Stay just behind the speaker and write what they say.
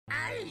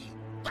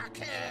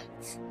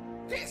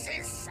This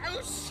is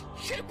so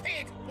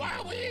stupid! Why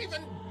are we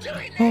even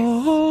doing this?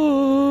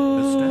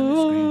 As Stanley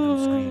screamed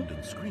and screamed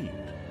and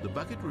screamed, the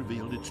bucket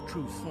revealed its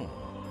true form,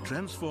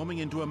 transforming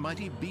into a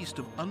mighty beast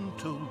of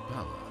untold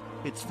power,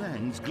 its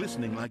fangs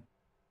glistening like...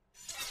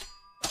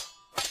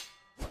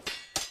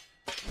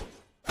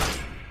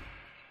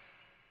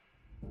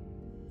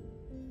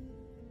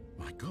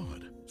 My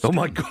God. Oh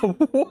my Stanley,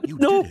 God! What? You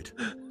No! did it.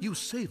 You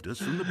saved us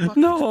from the bucket.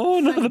 No,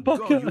 not the Thank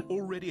bucket. God you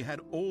already had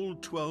all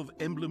 12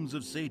 emblems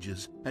of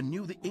sages and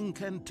knew the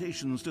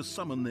incantations to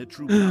summon their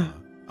true power.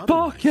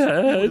 Otherwise, you would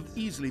Bucket! have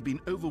easily been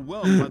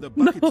overwhelmed by the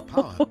bucket's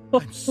power.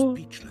 I'm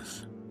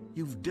speechless.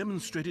 You've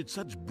demonstrated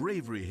such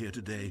bravery here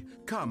today.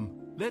 Come,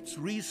 let's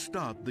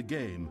restart the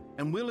game,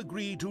 and we'll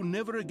agree to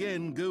never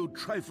again go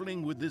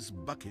trifling with this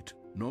bucket,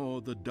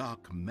 nor the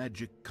dark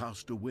magic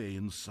cast away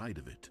inside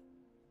of it.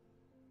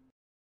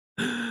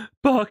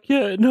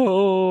 Bucket,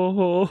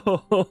 no!